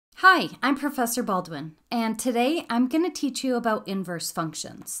Hi, I'm Professor Baldwin, and today I'm going to teach you about inverse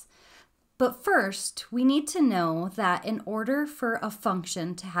functions. But first, we need to know that in order for a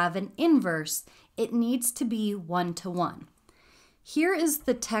function to have an inverse, it needs to be one-to-one. Here is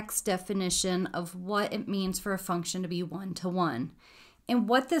the text definition of what it means for a function to be one-to-one. And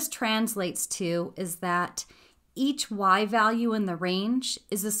what this translates to is that each y value in the range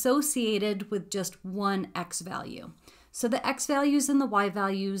is associated with just one x value. So the x values and the y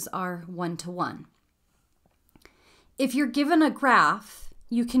values are one-to-one. If you're given a graph,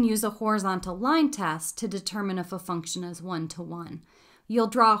 you can use a horizontal line test to determine if a function is one-to-one. You'll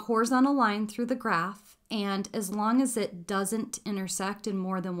draw a horizontal line through the graph, and as long as it doesn't intersect in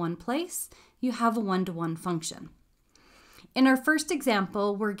more than one place, you have a one-to-one function. In our first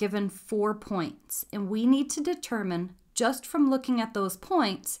example, we're given 4 points, and we need to determine, just from looking at those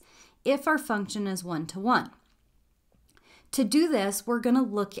points, if our function is one-to-one. To do this, we're going to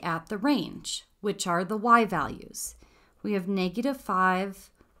look at the range, which are the y values. We have -5,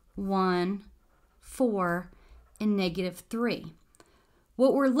 1, 4, and -3.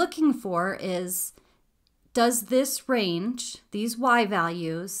 What we're looking for is, does this range, these y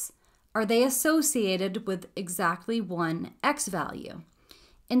values, are they associated with exactly one x value?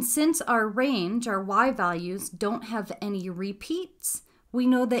 And since our range, our y values, don't have any repeats, we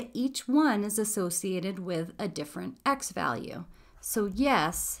know that each one is associated with a different x value. So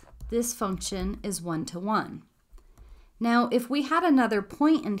yes, this function is one-to-one. Now, if we had another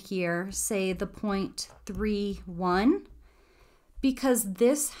point in here, say the point 3, 1, because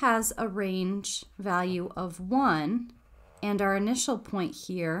this has a range value of 1, and our initial point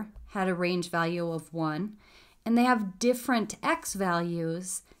here had a range value of 1, and they have different x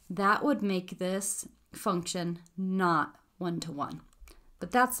values, that would make this function not one-to-one. But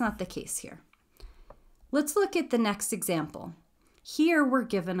that's not the case here. Let's look at the next example. Here we're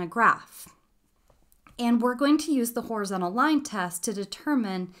given a graph, and we're going to use the horizontal line test to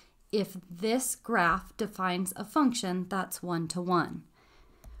determine if this graph defines a function that's one-to-one.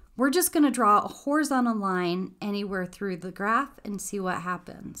 We're just going to draw a horizontal line anywhere through the graph and see what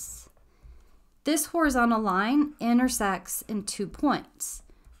happens. This horizontal line intersects in 2 points.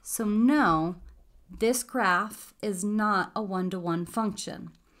 So no, this graph is not a one-to-one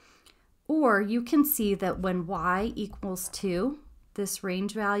function. Or you can see that when y equals 2, this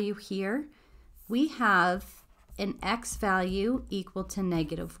range value here, we have an x value equal to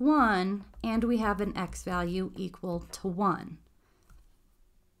 -1, and we have an x value equal to 1.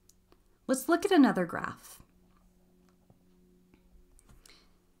 Let's look at another graph.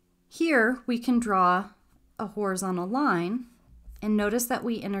 Here we can draw a horizontal line, and notice that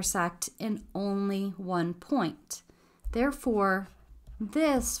we intersect in only one point. Therefore,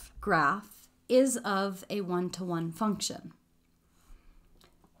 this graph is of a one-to-one function.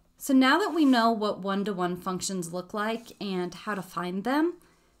 So now that we know what one-to-one functions look like and how to find them,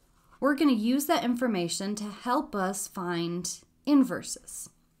 we're going to use that information to help us find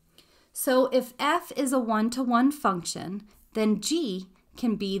inverses. So if f is a one-to-one function, then g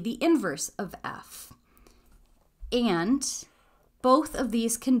can be the inverse of f. And both of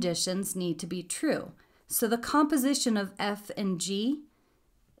these conditions need to be true. So the composition of f and g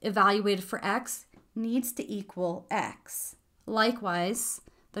evaluated for x needs to equal x. Likewise,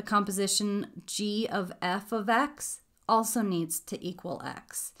 the composition g of f of x also needs to equal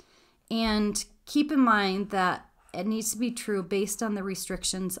x. And keep in mind that it needs to be true based on the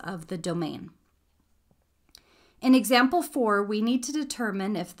restrictions of the domain. In example 4, we need to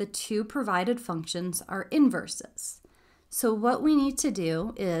determine if the two provided functions are inverses. So what we need to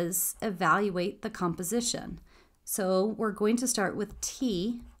do is evaluate the composition. So we're going to start with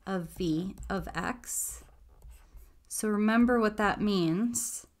t of v of x. So remember what that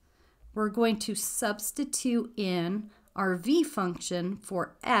means. We're going to substitute in our v function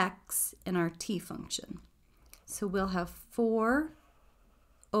for x in our t function. So we'll have 4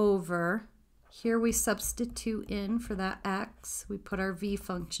 over, here we substitute in for that x, we put our v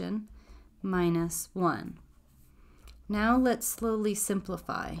function, minus 1. Now let's slowly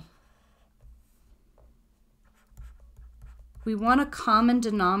simplify. We want a common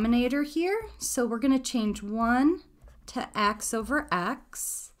denominator here, so we're going to change 1 to x over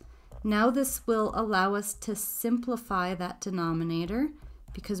x. Now this will allow us to simplify that denominator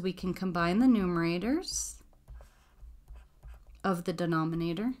because we can combine the numerators of the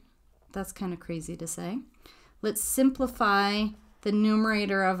denominator. That's kind of crazy to say. Let's simplify the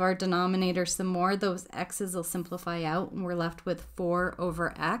numerator of our denominator some more. Those x's will simplify out, and we're left with 4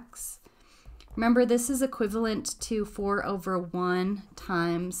 over x. Remember, this is equivalent to 4 over 1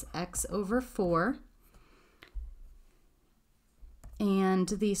 times x over 4. And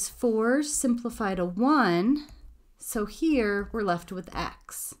these 4's simplify to 1. So here we're left with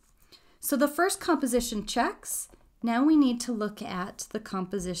x. So the first composition checks. Now we need to look at the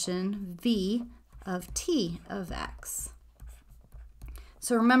composition v of t of x.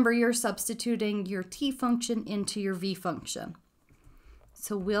 So remember, you're substituting your t function into your v function.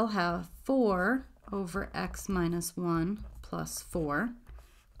 So we'll have 4 over x minus 1 plus 4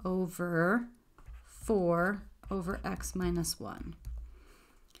 over 4 over x minus 1.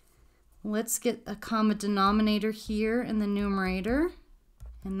 Let's get a common denominator here in the numerator,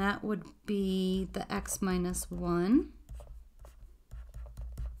 and that would be the x minus 1.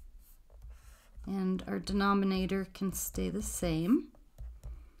 And our denominator can stay the same.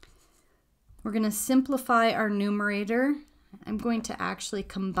 We're going to simplify our numerator. I'm going to actually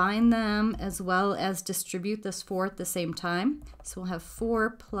combine them as well as distribute this 4 at the same time. So we'll have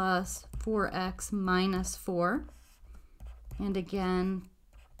 4 plus 4x minus 4. And again,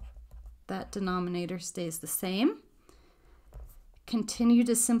 that denominator stays the same. Continue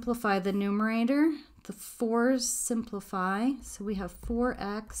to simplify the numerator. The 4's simplify, so we have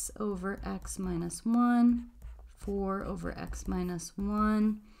 4x over x minus 1, 4 over x minus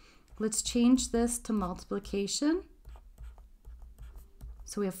 1. Let's change this to multiplication.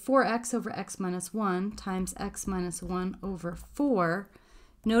 So we have 4x over x minus 1 times x minus 1 over 4.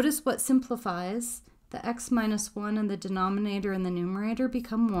 Notice what simplifies. The x minus 1 in the denominator and the numerator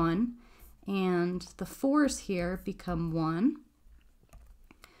become 1, and the 4's here become 1.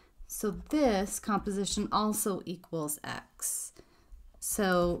 So this composition also equals x.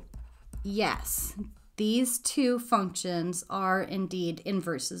 So yes, these two functions are indeed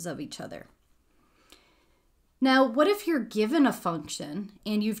inverses of each other. Now, what if you're given a function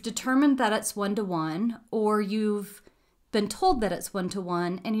and you've determined that it's 1-to-1, or you've been told that it's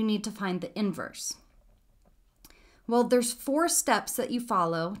 1-to-1 and you need to find the inverse? Well, there's 4 steps that you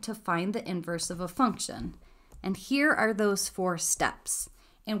follow to find the inverse of a function. And here are those 4 steps.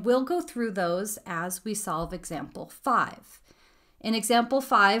 And we'll go through those as we solve example 5. In example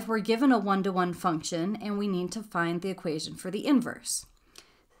 5, we're given a 1-to-1 function and we need to find the equation for the inverse.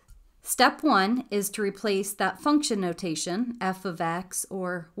 Step 1 is to replace that function notation, f of x,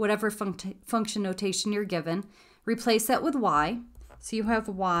 or whatever function notation you're given. Replace that with y. So you have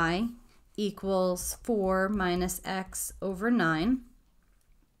y equals 4 minus x over 9.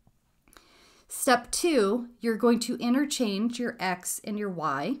 Step 2, you're going to interchange your x and your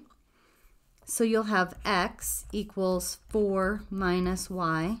y. So you'll have x equals 4 minus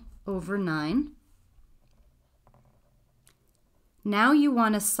y over 9. Now you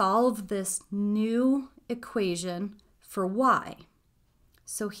want to solve this new equation for y.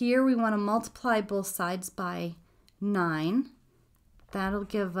 So here we want to multiply both sides by 9. That'll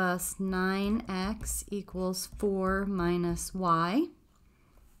give us 9x equals 4 minus y.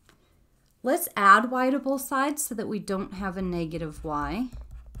 Let's add y to both sides so that we don't have a negative y.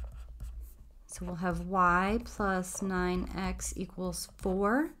 So we'll have y plus 9x equals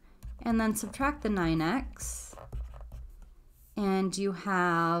 4, and then subtract the 9x. And you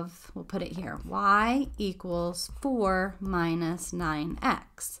have, we'll put it here, y equals 4 minus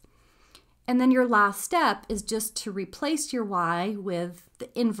 9x. And then your last step is just to replace your y with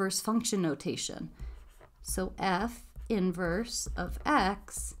the inverse function notation. So f inverse of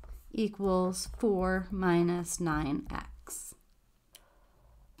x equals 4 minus 9x.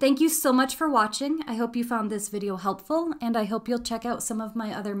 Thank you so much for watching. I hope you found this video helpful, and I hope you'll check out some of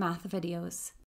my other math videos.